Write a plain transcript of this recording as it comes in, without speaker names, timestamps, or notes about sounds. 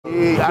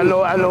Yeah, I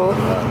know.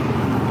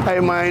 Hey,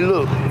 man,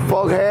 look.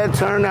 Fuck had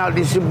turned out.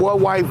 This your boy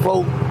Whyte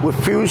Folkz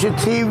with Fucious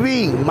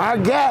TV. My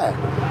guy.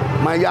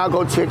 Man, y'all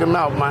go check him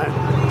out,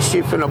 man.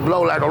 Shit finna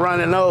blow like a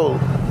running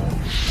nose.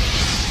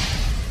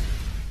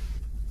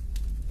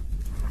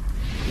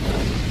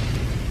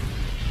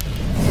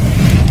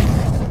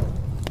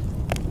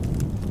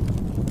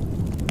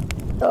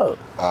 All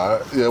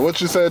right. Yeah,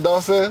 what you said,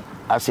 Dolph said?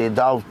 I said,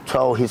 Dolph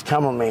told his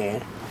cameraman,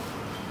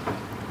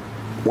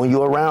 when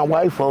you're around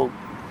white folk,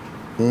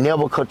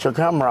 never cut your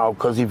camera off,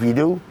 because if you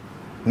do,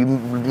 you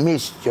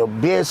miss your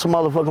best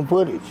motherfucking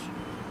footage.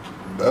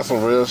 That's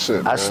some real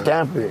shit, man. I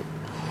stamp it.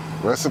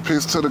 Rest in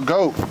peace to the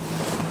GOAT.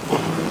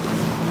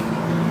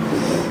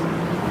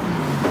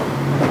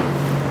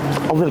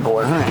 I'm gonna go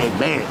in here, hey,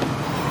 man.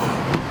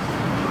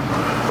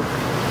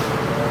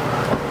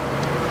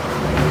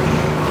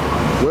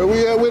 Where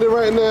we at with it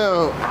right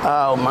now?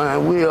 Oh,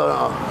 man, we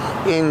are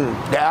in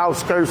the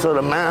outskirts of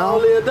the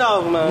Mound. Long live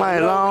Dolph, man.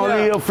 Man, long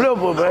live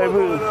Flipper,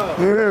 baby.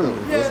 You hear me?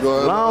 What's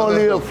going long on?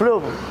 live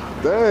Flipper.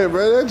 Dang,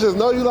 bro, they just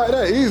know you like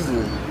that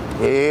easily.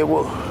 Yeah,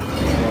 well,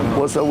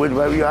 what's up with you,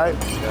 baby? You all right?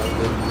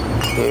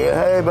 Yeah,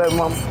 hey, baby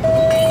mama.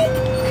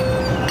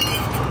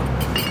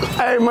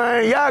 Hey,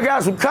 man, y'all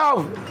got some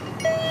coffee.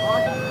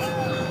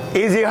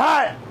 Is it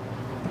hot?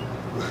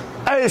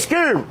 Hey,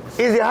 excuse me,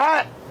 is it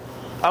hot?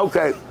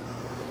 Okay.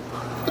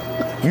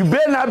 You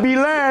better not be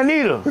lying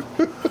either.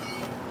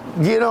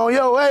 Get on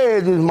your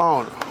ass this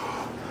morning.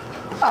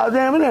 Oh,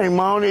 damn, it ain't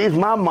morning. It's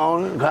my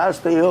morning, because I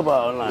stay up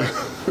all night.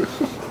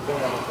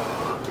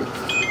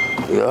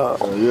 Yeah.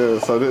 Oh, yeah,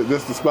 so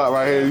this the spot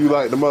right here you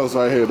like the most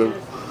right here, though?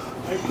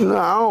 No,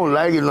 I don't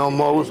like it no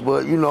most,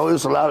 but, you know,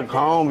 it's a lot of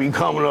calm be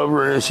coming up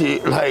here and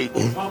shit, like,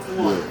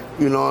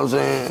 you know what I'm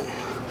saying?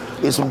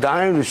 It's some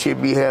dangerous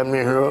shit be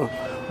happening here,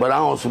 but I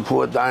don't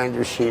support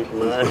dangerous shit,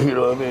 man, you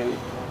know what I mean?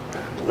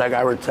 Like,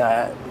 I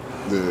retired.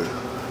 Yeah.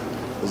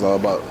 It's all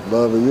about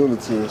love and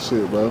unity and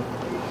shit, bro.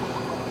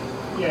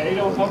 Yeah, he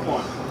don't fuck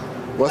one.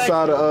 What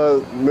side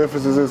of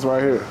Memphis is this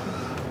right here?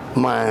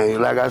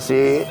 Man, like I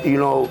said, you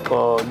know,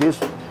 this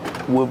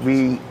would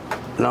be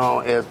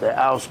known as the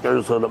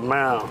outskirts of the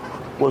Mound.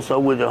 What's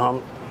up with you,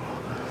 homie?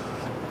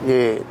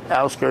 Yeah,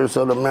 outskirts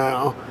of the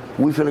Mound.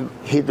 We finna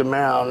hit the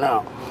Mound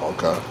now.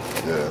 Okay,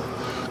 yeah.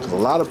 'Cause a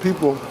lot of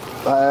people,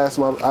 I asked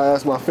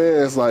my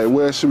fans, like,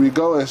 where should we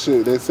go and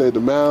shit? They said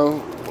the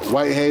Mound,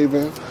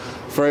 Whitehaven,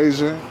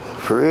 Fraser.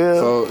 For real?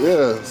 So,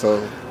 yeah,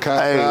 so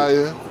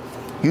Castalia.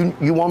 Hey,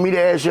 you want me to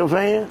ask your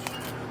fans?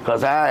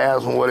 Because I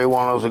asked them where they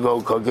want us to go,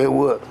 because get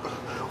what?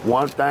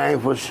 One thing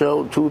for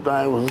sure, two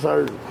things for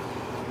certain.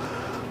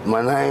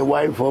 My name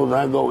Whyte Folkz,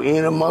 I go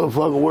any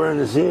motherfucker where in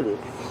the city.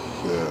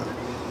 Yeah,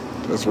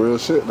 that's real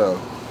shit, though.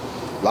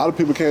 A lot of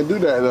people can't do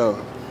that, though.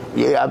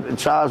 Yeah,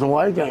 Charles and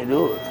White can't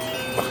do it.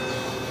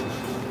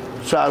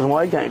 Charles and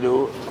White can't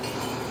do it.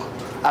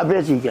 I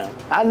bet you he can't.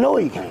 I know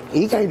he can't.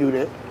 He can't do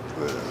that.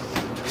 Yeah.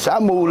 So I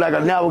move like a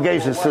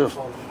navigation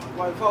system.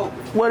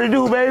 What it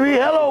do, baby?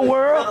 Hello,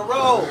 world.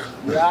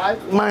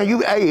 Man,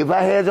 hey, if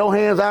I had your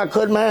hands, I'd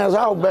cut my hands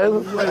off,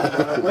 baby.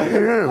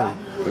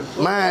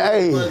 Man,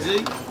 hey.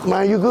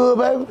 Man, you good,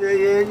 baby?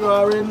 Yeah, you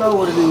already know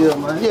what it is,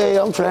 man.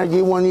 Yeah, I'm trying to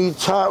get one of these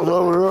chops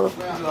over here.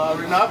 You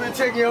already know. I've been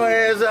checking your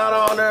hands out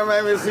on there,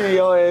 man. Been seeing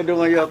your ass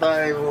doing your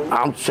thing, bro.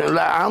 I'm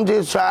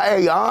just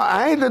trying, hey,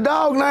 I ain't the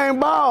dog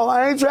named Ball.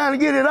 I ain't trying to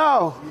get it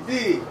off. You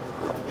did.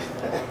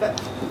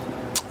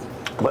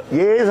 But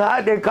yeah, it's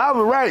hot, that coffee,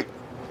 right?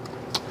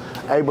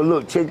 Hey, but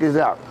look, check this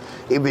out.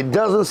 If it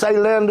doesn't say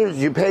Landers,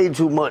 you paid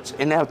too much.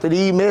 And after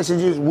these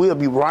messages, we'll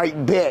be right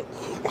back.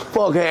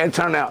 Fuck how it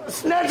turn out.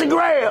 Snatch a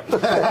grab.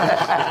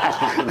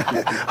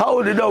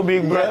 Hold it though,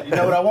 big bro. You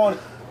know what I wanted?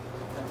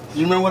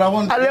 You remember what I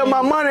wanted? I left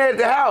my money at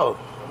the house.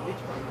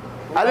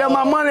 I left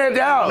my money at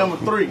the house. Number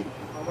 3.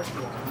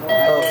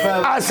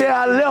 I said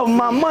I left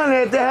my money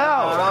at the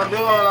house. I'm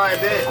doing like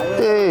that.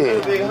 Yeah.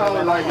 Big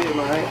homie like that,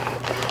 man.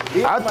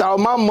 I thought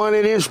my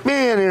money didn't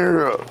spin in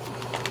here.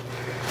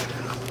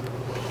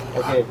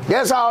 Okay.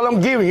 That's all I'm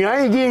giving you. I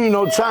ain't giving you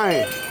no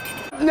chain.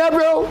 Now,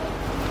 bro,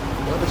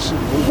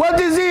 what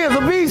this is, a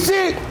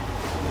V6?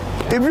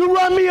 If you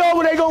run me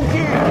over, they gonna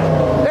kill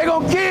you. They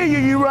gonna kill you,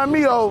 you run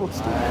me over.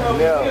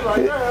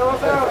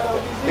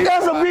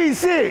 That's a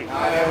V6.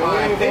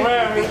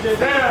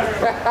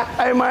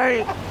 Hey,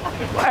 man.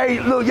 Hey,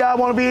 look, y'all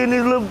wanna be in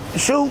this little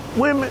shoot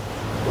with me?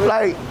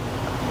 Like,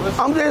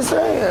 I'm just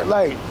saying,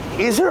 like,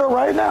 it's here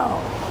right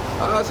now.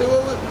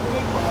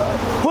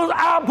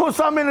 I'll put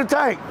something in the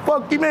tank.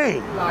 Fuck you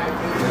mean?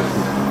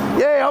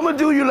 Yeah, I'm gonna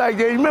do you like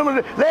that. You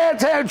remember the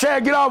last time you tried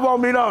to get off on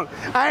me, don't?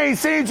 I ain't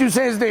seen you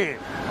since then. You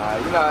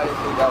know how this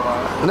shit go,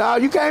 man. Nah,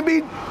 you can't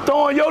be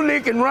throwing your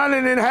lick and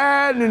running and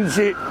hiding and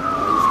shit.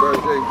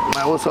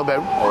 Man, what's up,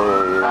 baby?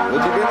 What you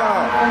been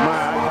on?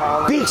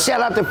 Man, big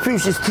shout out to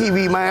Fucious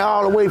TV, man,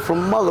 all the way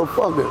from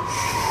motherfucker.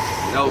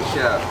 No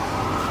shout.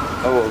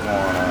 What's going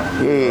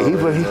on?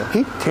 Yeah,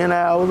 he 10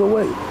 hours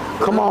away.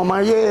 Come on,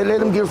 man. Yeah, let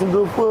him get some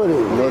good footage.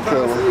 No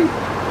killing.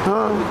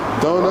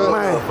 Donut?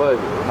 Man.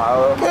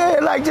 Yeah,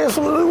 like just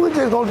some, we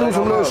just gonna do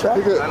some little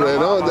shit. Man, I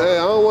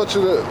don't want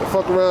you to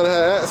fuck around and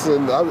have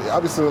accident. I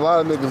be seeing a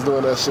lot of niggas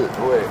doing that shit.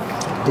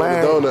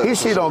 Man,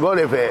 his shit don't go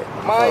that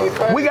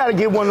fast. We gotta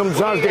get one of them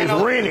sons that's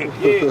rented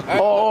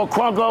or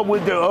crunk up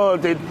with the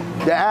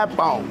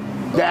iPhone.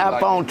 The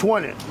iPhone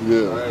 20.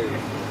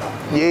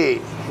 Yeah,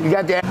 you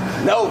got that?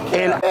 No.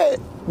 And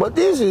but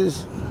this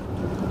is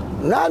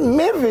not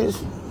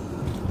Memphis,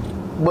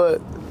 but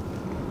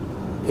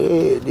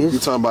yeah, this, you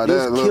talking about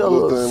this that killer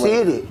little thing,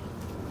 city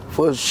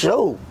for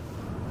sure.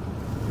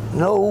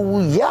 No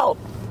y'all.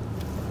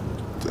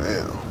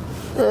 Damn.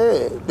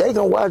 Yeah, they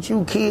can watch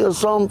you kill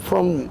something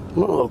from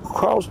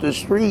across the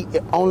street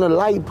on the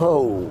light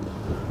pole.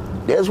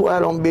 That's why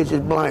them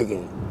bitches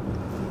blanking.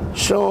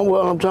 Show them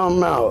what I'm talking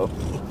about.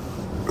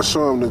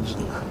 Show them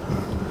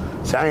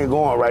the... So I ain't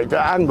going right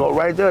there. I can go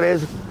right there.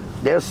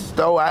 That's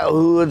store out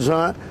hood,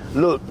 son.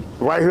 Look,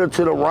 right here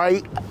to the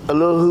right, a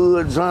little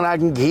hood, son, I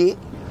can get.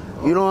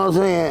 You know what I'm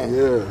saying?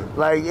 Yeah.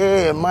 Like,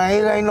 yeah, man,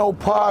 it ain't no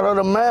part of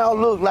the mouth.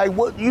 Look, like,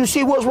 what? You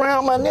see what's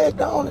around my neck,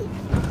 don't it?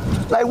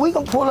 Like, we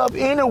can pull up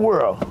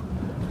anywhere.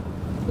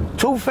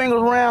 2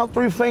 fingers round,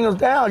 3 fingers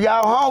down.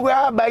 Y'all hungry?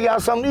 I'll buy y'all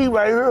something to eat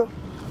right here.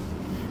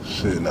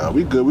 Shit, nah,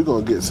 we good. We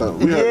gonna get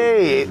something.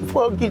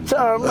 Fuck your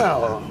time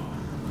out.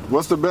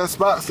 What's the best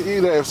spots to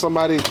eat at if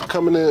somebody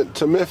coming in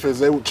to Memphis,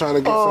 they were trying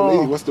to get something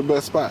to eat? What's the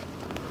best spot?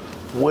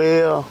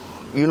 Well,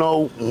 you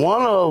know,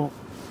 one of,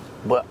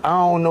 but I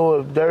don't know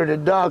if Dirty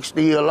Doc's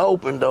still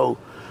open though.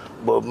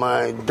 But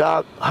my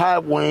Doc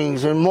Hot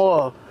Wings and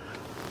more,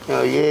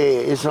 yeah,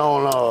 it's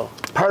on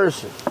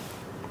Person.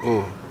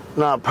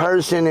 Not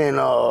Person and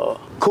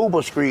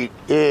Cooper Street.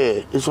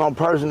 Yeah, it's on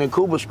Person and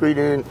Cooper Street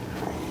in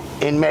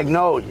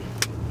Magnolia.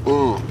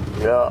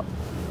 Yeah.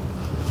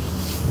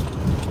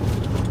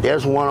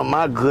 That's one of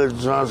my good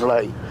sons.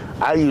 Like,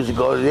 I used to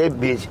go to that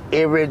bitch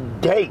every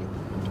day.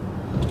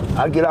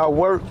 I get out of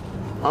work,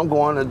 I'm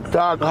going to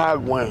Doc Hot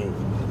Wings.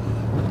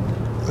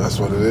 That's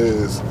what it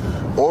is.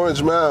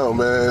 Orange Mound,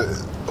 man.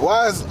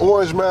 Why is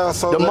Orange Mound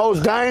so... The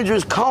most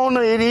dangerous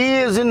corner it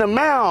is in the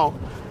Mound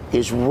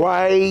is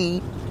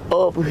right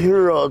up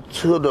here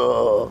to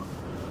the...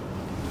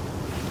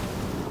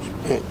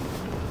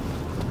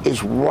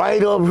 It's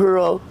right up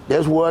here.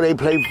 That's where they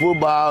play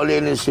football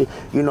in and shit.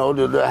 You know,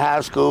 the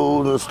high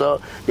schools and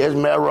stuff. That's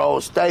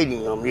Melrose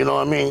Stadium, you know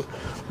what I mean?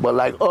 But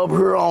like up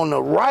here on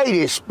the right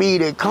is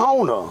Speedy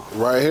Corner.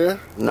 Right here?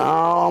 No,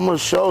 I'm gonna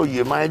show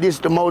you, man. This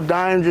is the most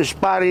dangerous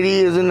spot it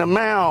is in the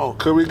Mound.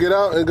 Could we get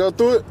out and go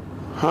through it?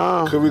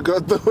 Huh? Could we go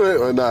through it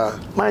or nah?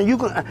 Man, you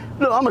can,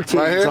 look, I'm gonna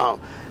tell you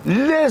something.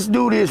 Let's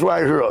do this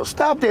right here.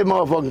 Stop that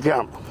motherfucking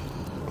camera.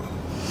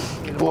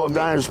 Most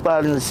dangerous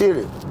spot in the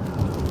city.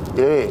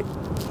 Yeah.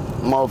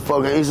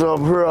 Motherfucker, it's up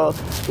here.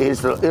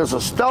 It's a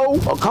store,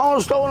 a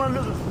corner store.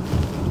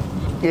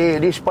 Yeah,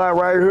 this spot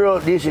right here,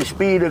 this is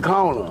Speedy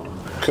Corner.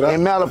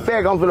 And matter of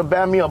fact, I'm gonna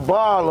buy me a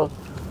bottle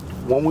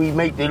when we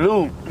make the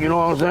loot. You know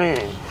what I'm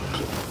saying?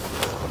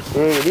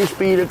 Yeah, this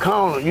Speedy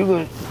Corner. You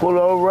can pull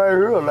over right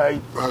here,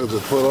 like. I can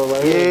just pull over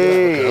right here.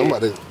 Okay, I'm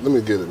about to. Let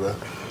me get it, man.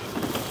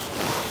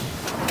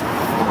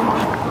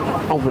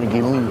 I'm gonna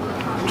give me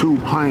 2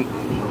 pints.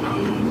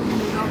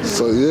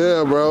 So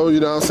yeah, bro, you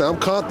know what I'm saying? I'm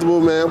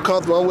comfortable, man. I'm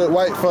comfortable. I'm with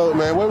Whyte Folkz,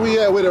 man. Where we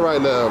at with it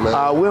right now, man?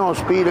 We're on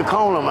Speedy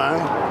Corner,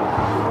 man.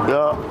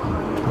 Yeah.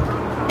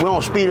 We're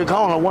on Speedy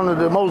Corner, one of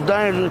the most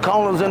dangerous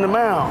corners in the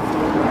Mound.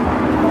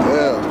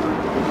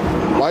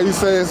 Yeah. Why you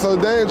say it's so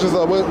dangerous? A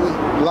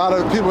lot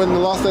of people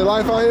lost their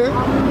life out here?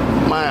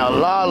 Man, a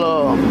lot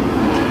of...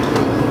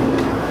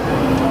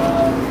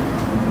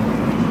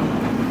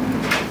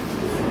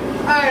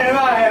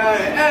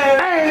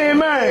 Ain't it,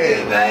 man?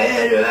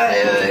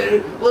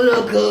 What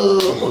up,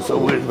 cuz? What's up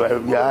with it,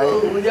 baby? Y'all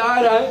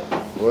Y'all right?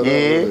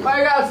 Yeah.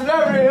 I got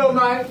celebrity here,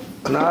 man.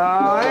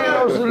 Nah, I ain't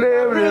no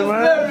celebrity,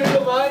 man.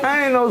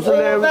 I ain't no Oh,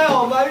 celebrity.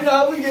 Mound, man. You know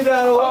how we get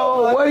down the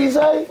Oh, what do you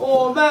say?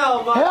 Oh,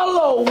 Mound, man.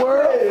 Hello,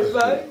 world. Hey,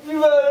 man. You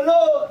better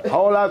know it.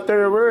 Whole lot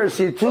 30 words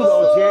shit too,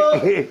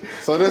 don't check.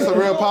 So this a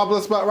real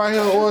popular spot right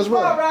here on Orange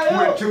Mound?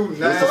 Right here. This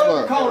the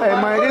spot.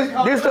 Hey,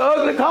 man, this the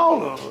ugly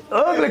corner.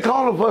 Ugly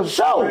corner for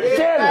sure.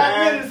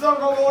 Tell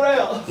Something gonna go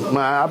down. you.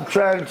 Man, I'm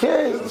trying to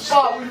tell you.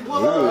 Spot, we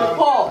pull up the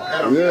ball.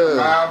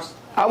 Yeah.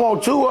 I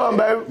want 2 of them,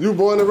 baby. You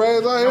born and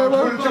raised out here,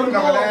 bro?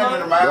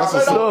 That's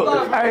what's up.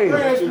 Look, hey,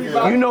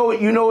 you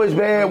know it's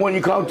bad when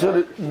you come to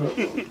the,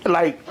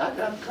 like,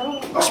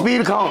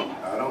 Speedy Corner.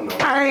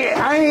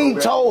 I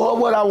ain't told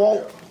her what I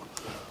want.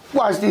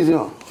 Watch this here.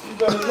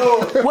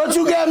 What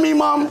you got me,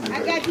 mama?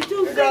 I got you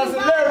 2 Got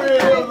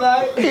celebrity here,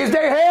 man. Is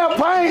they hair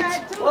paint?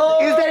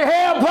 Is they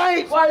hair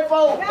paint? Whyte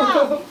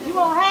Folkz. You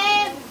want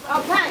half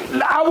or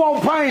pint? I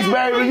want paints,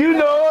 baby. You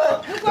know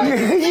it.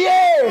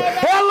 Yeah.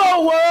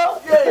 Hello, world.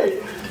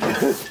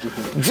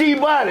 G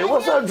Body.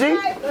 What's up, G?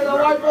 There's a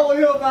Whyte Folkz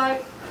here, man.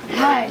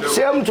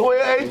 7,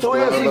 12, 8,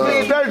 12,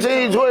 16,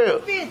 13,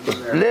 12.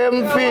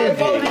 11,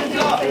 50.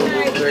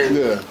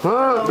 Yeah.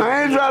 Huh?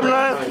 I ain't dropping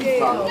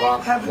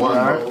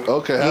nothing.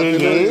 Okay, happy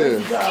New Year.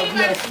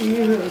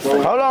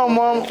 Hold on,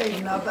 Mama.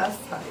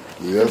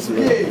 Yes,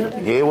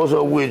 man. Yeah, what's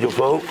up with you,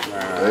 folks?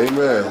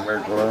 Amen.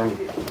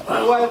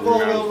 Whyte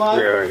Folkz, man.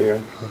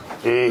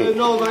 Yeah.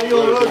 No, man, you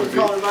don't know what you're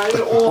talking about. What's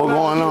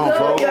going on,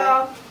 folks?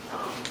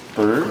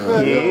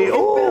 Yeah.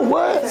 Oh,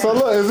 what? So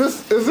look, is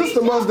this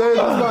the most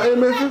dangerous spot in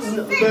Memphis?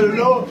 Better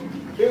know.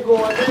 You're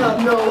going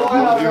down. No,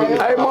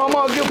 Hey,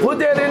 Mama, put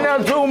that in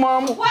there too,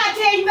 Mama. Why I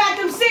tell you about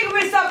them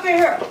cigarettes up in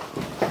here?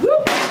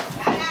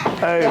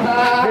 Hey,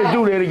 let's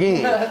do that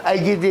again. Hey,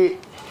 get that.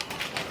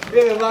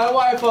 Yeah, man,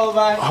 Whyte Folkz,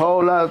 man.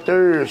 Whole lot of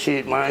third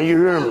shit, man. You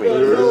hear me?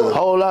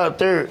 Whole lot of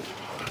third.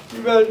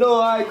 You better know,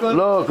 all right, cuz.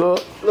 Look,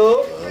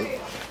 Look.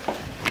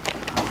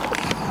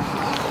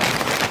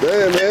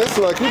 Damn, man, it's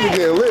like you be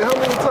getting lit. How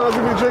many times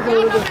you be drinking You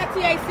in a don't know day? about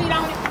TAC,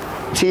 don't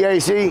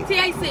TAC? you?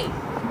 TAC.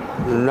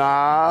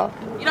 Nah.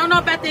 You don't know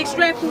about the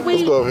extract from Let's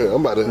weed? go over here.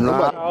 I'm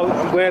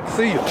I'm glad to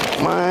see you.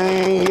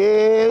 Man,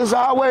 yeah, it's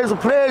always a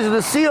pleasure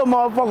to see a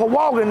motherfucker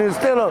walking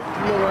instead of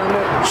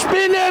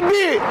spin that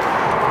bitch.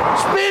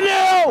 Spin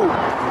that hoe.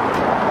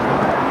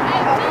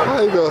 How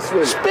you gonna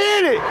swing it?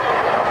 Spin it.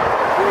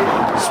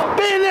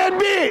 Spin that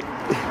bitch.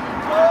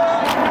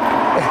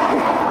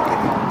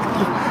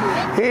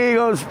 He ain't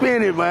gonna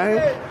spin it, man.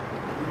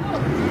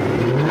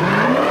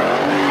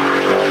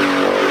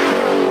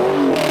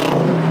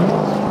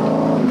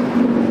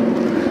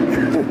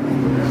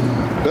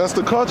 That's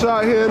the culture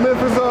out here in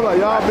Memphis, though. Like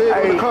y'all big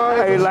on the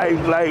cars. Hey, like,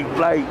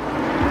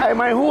 hey,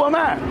 man, who am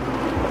I?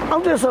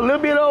 I'm just a little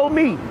bit old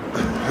me.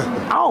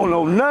 I don't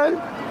know nothing.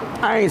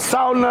 I ain't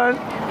saw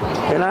nothing,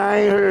 and I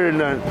ain't heard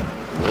nothing.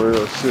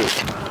 Real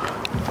shit.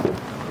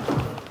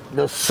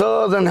 The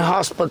Southern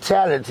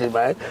hospitality,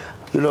 man.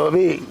 You know what I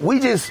mean? We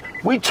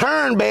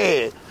turned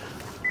bad.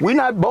 We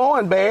not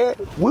born bad.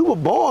 We were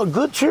born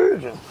good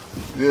children.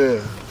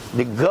 Yeah.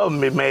 The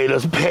government made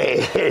us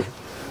bad.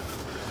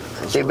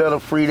 They better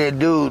free that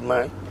dude,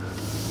 man.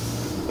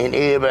 And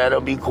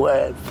everybody'll be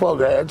quiet. Fuck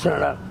that,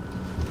 turn out.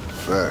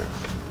 Right.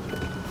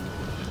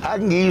 I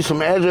can give you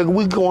some address.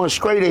 We going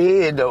straight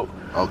ahead, though.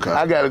 Okay.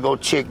 I got to go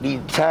check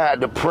these tires,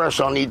 the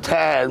pressure on these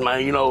tires,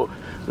 man. You know,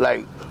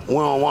 like, we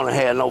don't want to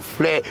have no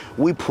flat.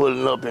 We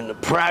pulling up in the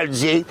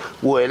project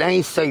where it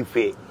ain't safe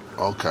at.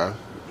 Okay.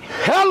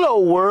 Hello,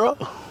 world.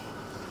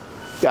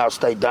 Y'all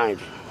stay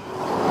dangerous.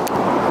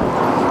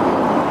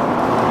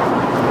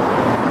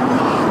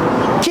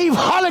 Keep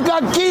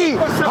halakaki.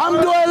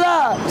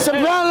 Alhamdulillah.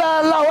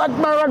 Subhanallah. Allahu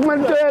Akbar.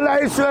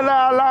 Rahmatullah.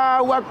 Ishallah.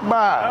 Allahu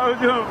Akbar. How you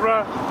doing,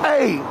 bro?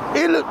 Hey,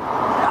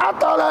 I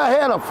thought I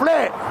had a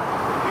flat.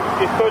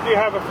 You thought you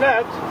have a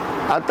flat?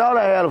 I thought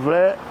I had a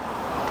flat.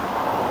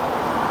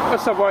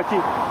 What's up,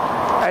 Whitey?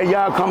 Hey,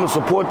 y'all come and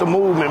support the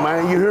movement,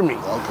 man. You hear me?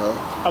 Okay.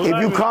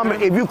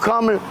 If you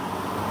coming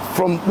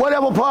from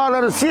whatever part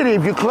of the city,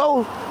 if you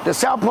close the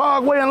South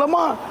Parkway in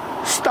Lamont,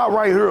 stop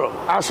right here.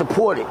 I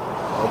support it.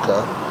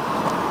 Okay.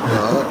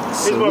 All right.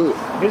 Salute.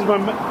 Here's my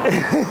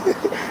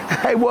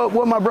Hey,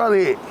 what my brother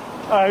is?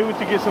 he went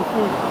to get some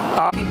food.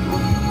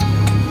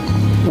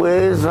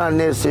 Well, it's not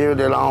necessarily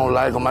that I don't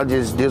like them. I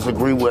just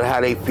disagree with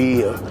how they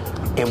feel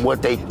and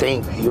what they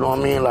think. You know what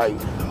I mean? Like,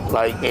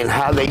 and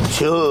how they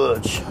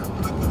judge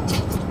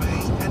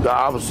the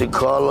opposite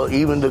color,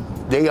 even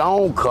their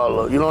own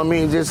color. You know what I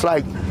mean? Just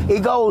like,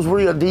 it goes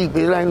real deep.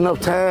 It ain't enough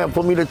time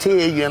for me to tell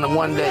you in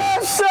one day.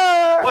 Yes,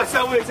 sir! What's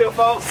up with you,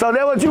 folks? So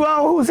that what you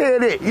on? Who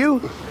said it?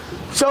 You?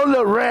 Show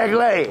little rag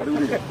lad.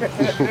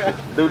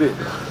 Do this.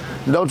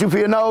 Don't you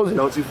feel nosy?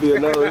 Don't you feel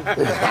nervous?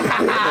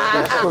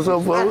 What's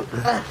up, folks?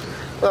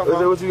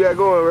 What you got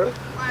going, bro?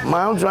 Man,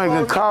 I'm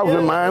drinking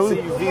coffee, man. See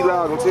you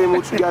vlog and tell me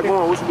what you got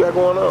going. What you got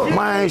going on?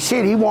 Man,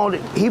 shit,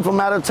 he from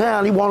out of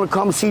town. He wanted to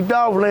come see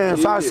Dolphland.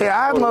 So I said,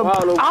 I'm the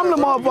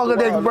motherfucker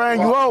that can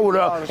bring you over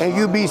there and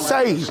you be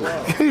safe.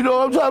 You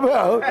know what I'm talking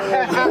about?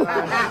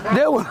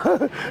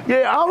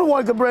 Yeah, I'm the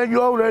one that can bring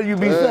you over there and you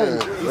be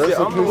safe.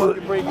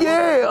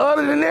 Yeah,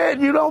 other than that,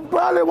 you don't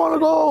probably want to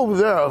go over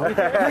there.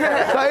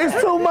 Cause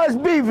it's too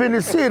much beef in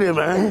the city,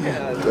 man.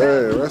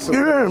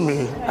 You hear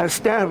me? I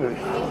stamp it.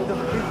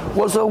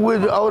 What's up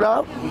with you, old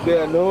dog?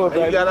 Yeah, no.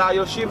 You got all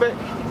your shit back?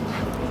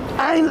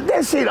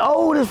 That shit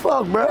old as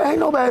fuck, bro. Ain't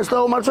nobody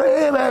stole my truck.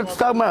 Everybody's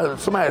talking about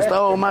somebody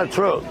stole my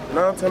truck.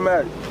 No, I'm talking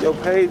about your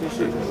page and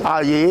shit. Oh,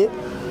 yeah?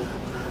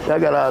 I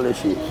got all this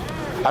shit.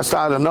 I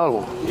started another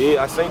one.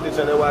 Yeah, I seen this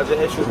and that's why I just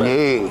asked you back.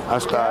 Yeah, I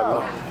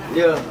started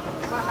Yeah.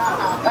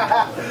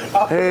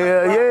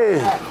 Hell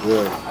yeah.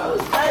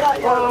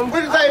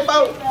 What you say,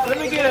 folks? Let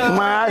me get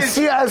Man, I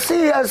see,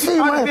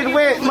 man.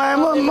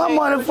 Man, my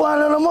money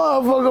flying in the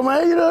motherfucker,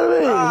 man. You know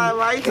what I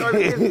Right,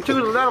 you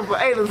choose a number for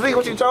A to Z.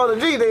 What you chose a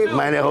G, then? mean?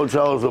 Man, that hoe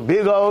chose a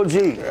big old G.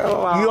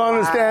 You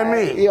understand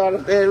me? You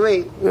understand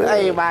me?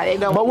 Everybody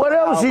know. But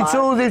whatever she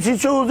choose, if she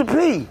choose the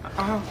P,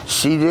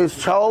 she just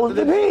chose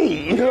the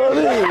P. You know what I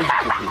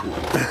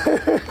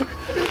mean?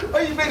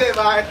 Where you been at,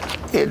 man?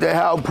 Hit the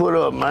house put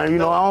up, man. You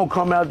know, I don't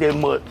come out that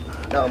much.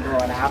 No, I'm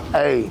going out.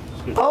 Hey,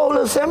 Oh,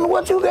 listen,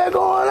 what you got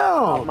going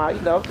on?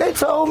 You know. They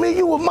told me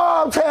you were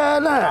mob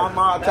time now. I'm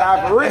all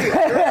time for real.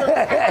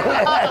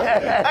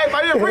 Hey,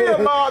 man, you real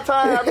mob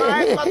time, man.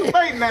 I ain't about to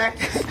fake, man.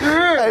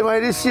 Hey,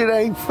 man, this shit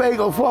ain't fake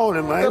or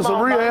phony, man. It's a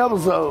real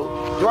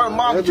episode. Jordan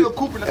Martin, Jill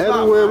Cooper, in the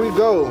Everywhere we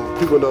go,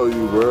 people know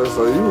you, bro.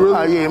 So you really.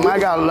 Oh, yeah, man, I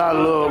got a lot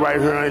of love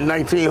right here in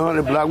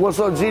 1900 block. What's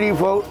up, GD,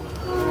 folks?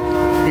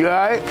 You all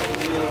right?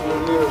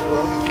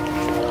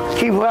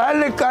 Keep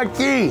riding,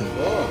 Kaki.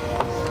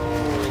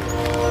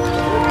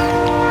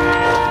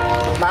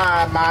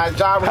 My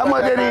Jarvis. How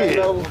much that is?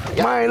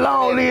 Man,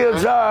 long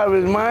live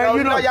Jarvis, man.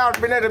 You know y'all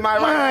been at my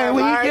right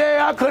man,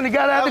 yeah, I couldn't have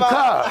got out the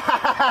car.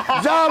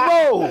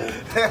 Javo.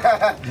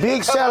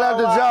 Big shout out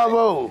to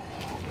Javo.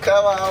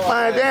 Come on,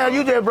 man. Damn,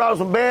 you just brought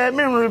some bad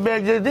memories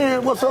back just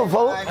then. What's up,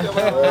 folks?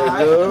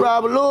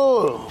 Robert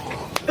Lord.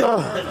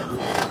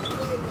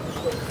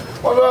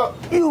 What's up?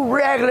 You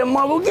regular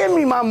mother, give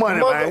me my money,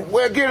 man.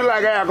 Well, get it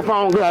like Al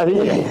Capone got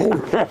here.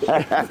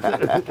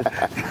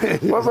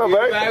 What's up,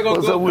 baby?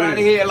 What's up with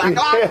here like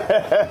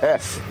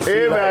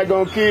everybody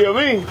gonna kill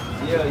me.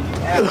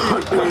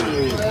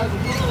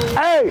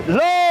 Hey,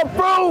 Lord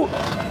Fruit,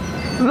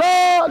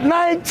 Lord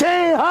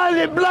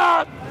 1900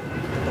 block.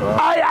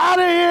 I out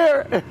of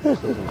here.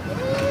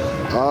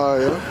 Oh,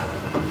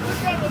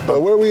 yeah.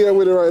 But where we at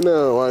with it right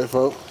now, Whyte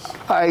Folkz?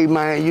 Hey,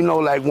 man, you know,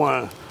 like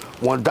when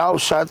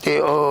Dolph shot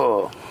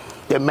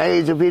that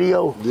major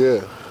video,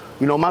 yeah.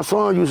 You know, my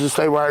son used to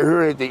stay right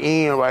here at the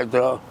end, right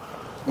there.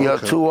 Yeah,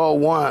 okay.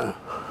 201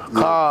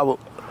 car.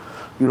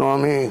 You know what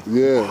I mean?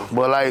 Yeah.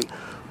 But like,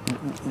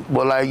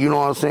 you know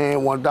what I'm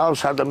saying? When Dolph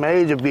shot the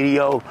major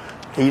video,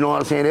 you know what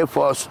I'm saying? That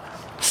first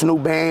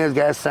Snoop bands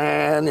got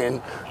signed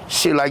and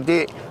shit like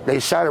that. They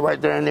shot it right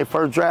there in their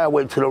first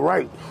driveway to the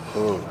right.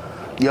 Yeah,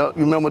 you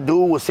remember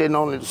dude was sitting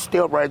on the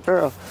step right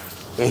there,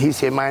 and he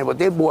said, "Man, but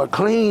that boy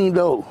clean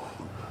though."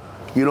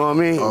 You know what I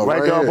mean?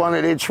 Right there up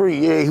under that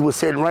tree. Yeah, he was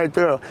sitting right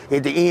there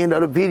at the end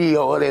of the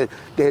video of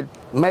that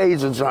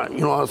major joint. You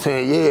know what I'm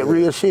saying? Yeah,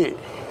 real shit.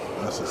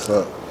 That's what's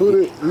up. Who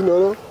did, you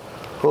know them?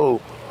 Who?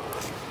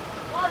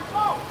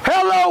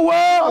 Hello,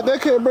 world! Oh, they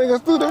can't bring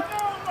us through there.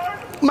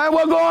 Man,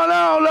 what going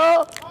on,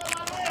 love?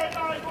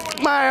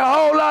 Man, a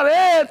whole lot of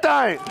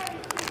everything.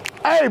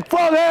 Hey,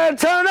 fuck had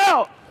turn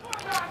out.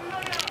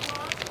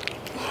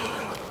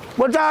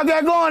 What y'all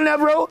got going there,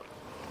 bro?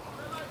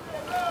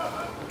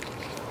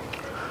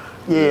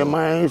 Yeah,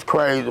 man, it's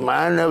crazy, man.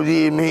 I never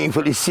did mean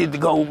for this shit to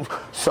go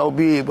so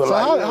big, but so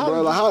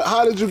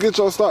how did you get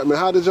your start, man?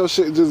 How did your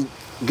shit just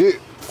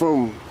get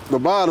from the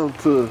bottom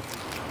to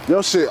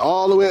your shit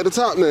all the way at the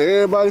top now?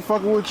 Everybody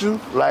fucking with you?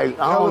 Like,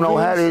 I don't know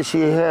how this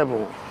shit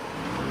happened.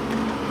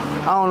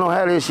 I don't know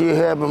how this shit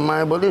happened,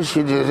 man, but this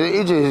shit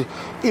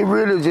it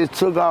really just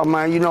took off,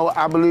 man. You know,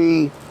 I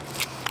believe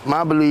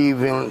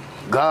in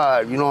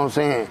God, you know what I'm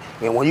saying?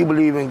 And when you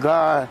believe in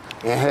God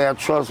and have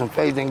trust and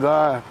faith in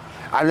God,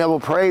 I never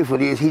prayed for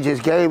this. He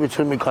just gave it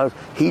to me because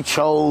he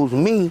chose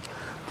me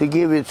to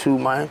give it to,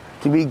 man,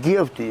 to be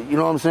gifted. You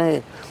know what I'm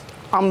saying?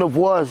 I'm the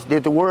voice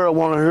that the world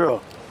want to hear.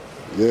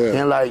 Yeah.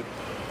 And like,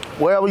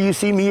 wherever you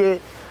see me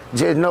at,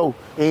 just know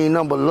it ain't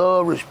nothing but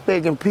love,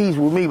 respect, and peace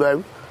with me,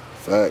 baby.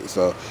 Facts.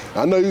 So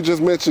I know you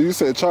just mentioned, you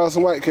said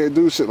Charleston White can't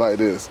do shit like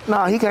this.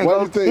 Nah, he can't go.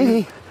 Why do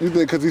you think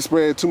because he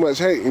spread too much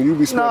hate and you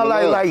be spreading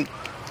love? Like,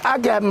 I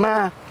got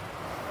mine.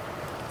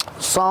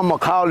 Some will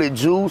call it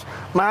juice.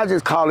 Man, I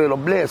just call it a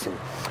blessing.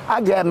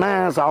 I got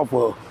mine off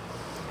of,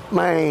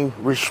 man,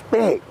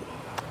 respect.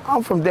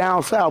 I'm from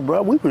down south,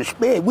 bro. We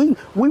respect. We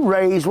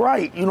raised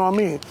right, you know what I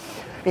mean?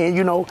 And,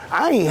 you know,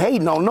 I ain't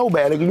hating on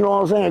nobody, you know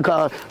what I'm saying?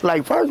 Because,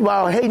 like, first of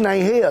all, hating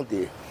ain't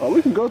healthy. Oh,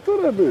 we can go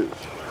through that bitch.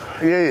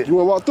 Yeah. You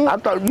want to walk through? I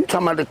thought you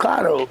talking about the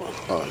car, though.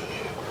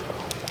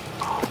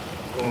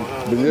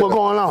 Yeah. What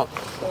going on?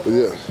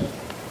 Yeah.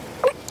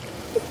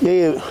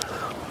 Yeah.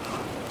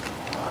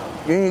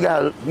 You ain't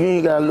got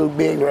to look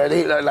big right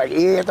there. Like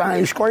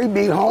everything straight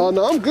big, home. Oh,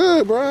 no, I'm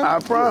good, bro. I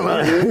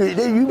promise.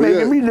 You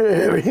making me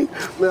nervous.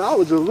 Man, I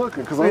was just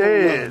looking because I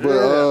don't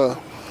know.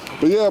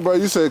 But yeah, bro,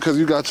 you said because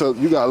you got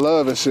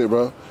love and shit,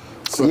 bro.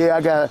 So. Yeah,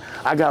 I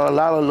got a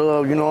lot of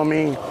love, you know what I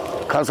mean?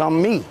 Because I'm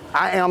me.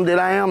 I am that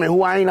I am, and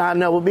who I ain't, I'll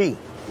never be.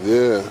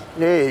 Yeah.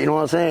 Yeah, you know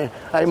what I'm saying?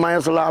 Hey, man,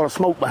 there's a lot of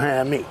smoke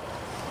behind me.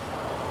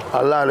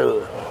 A lot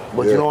of it.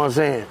 But you know what I'm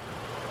saying?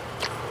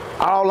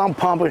 All I'm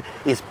pumping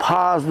is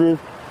positive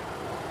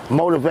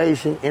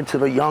motivation into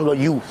the younger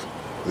youth.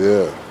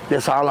 Yeah.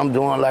 That's all I'm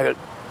doing. Like,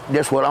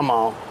 that's what I'm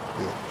on.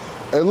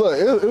 Yeah. And look,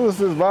 it was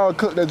this viral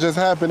clip that just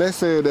happened. They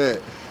said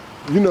that,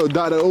 you know,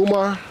 Dr.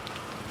 Umar?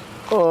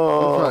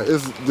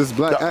 It's this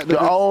black activist.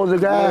 The older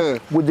guy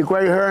with the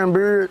gray hair and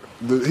beard?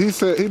 He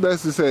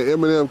basically said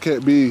Eminem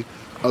can't be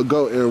a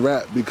GOAT in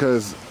rap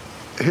because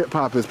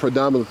hip-hop is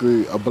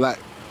predominantly black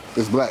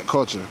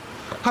culture.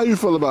 How you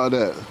feel about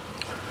that?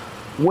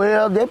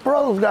 Well, that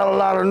brother's got a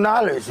lot of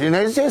knowledge, and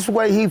it's just the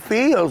way he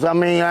feels. I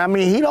mean,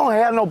 he don't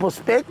have no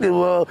perspective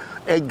of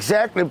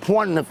exactly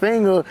pointing the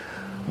finger,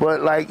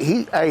 but like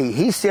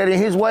he said in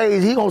his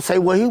ways, he gonna say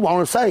what he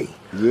wanna say.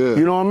 Yeah.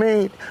 You know what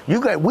I mean?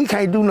 We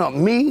can't do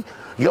nothing. Me,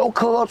 your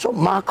culture,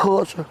 my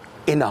culture,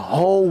 in the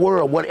whole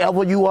world,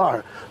 whatever you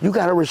are, you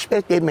gotta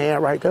respect that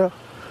man right there.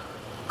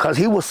 Cause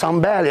he was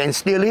somebody and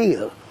still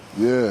is.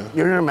 Yeah.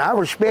 You hear me? I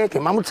respect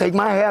him. I'm gonna take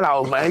my hat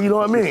off, man. You know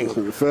what I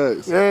mean?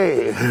 Facts.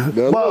 Yeah.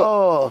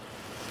 But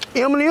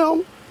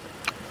Eminem,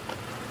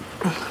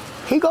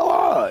 he go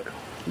hard.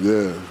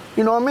 Yeah.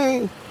 You know what I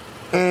mean?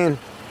 And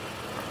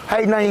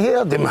hating ain't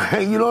healthy,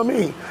 man. You know what I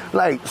mean?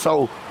 Like,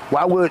 so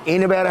why would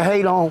anybody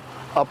hate on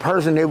a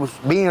person that was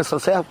being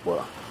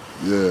successful?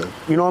 Yeah.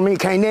 You know what I mean?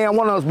 Can't now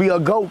one of us be a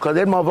goat because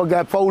that motherfucker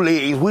got 4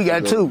 legs. We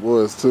got 2.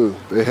 Boys too.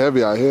 They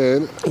heavy out here,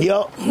 ain't it?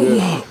 Yup.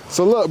 Yeah.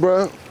 So look,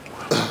 bro.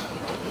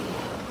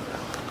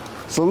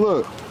 So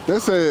look, they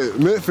say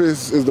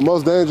Memphis is the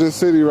most dangerous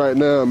city right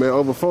now, man.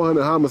 Over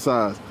 400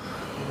 homicides.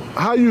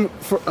 I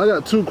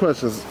got 2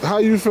 questions. How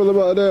you feel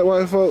about that,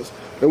 Whyte Folkz?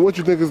 And what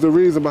you think is the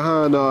reason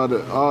behind all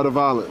the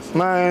violence?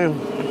 Man,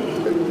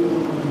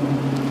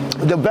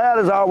 the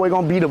violence always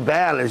gonna be the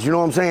violence, you know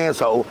what I'm saying?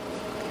 So,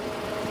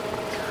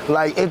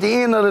 like, at the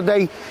end of the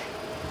day,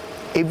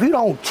 if you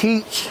don't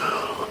teach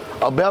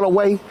a better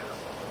way,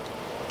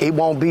 it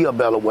won't be a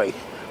better way.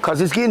 Cause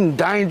it's getting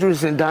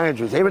dangerous and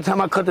dangerous. Every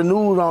time I cut the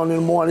news on in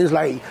the morning, it's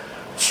like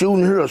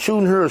shooting here,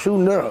 shooting here,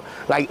 shooting there.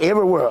 Like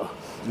everywhere,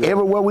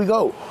 everywhere we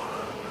go.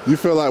 You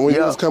feel like when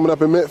you was coming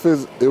up in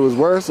Memphis, it was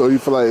worse, or you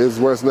feel like it's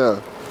worse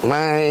now?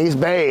 Man, it's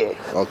bad.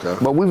 Okay.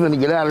 But we finna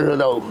get out of here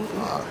though.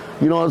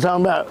 You know what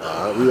I'm talking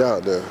about? We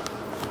out there.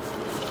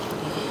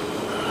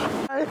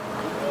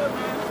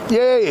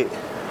 Yeah.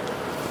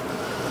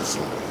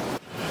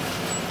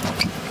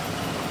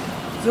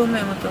 Zoom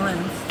in with the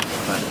lens.